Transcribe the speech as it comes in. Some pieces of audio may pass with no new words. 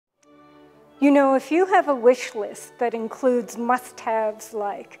You know, if you have a wish list that includes must-haves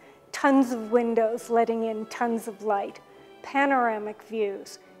like tons of windows letting in tons of light, panoramic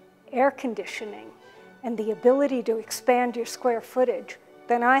views, air conditioning, and the ability to expand your square footage,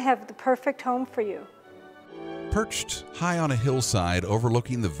 then I have the perfect home for you. Perched high on a hillside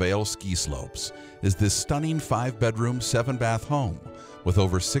overlooking the Vail ski slopes is this stunning 5-bedroom, 7-bath home with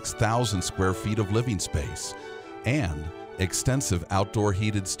over 6,000 square feet of living space and extensive outdoor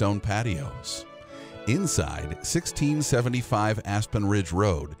heated stone patios. Inside 1675 Aspen Ridge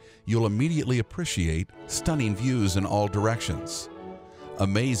Road, you'll immediately appreciate stunning views in all directions,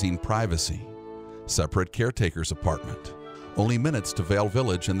 amazing privacy, separate caretaker's apartment, only minutes to Vail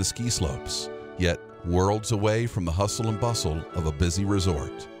Village and the ski slopes, yet worlds away from the hustle and bustle of a busy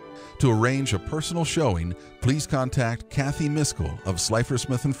resort. To arrange a personal showing, please contact Cathy Miskell of Slifer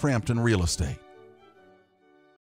Smith & Frampton Real Estate.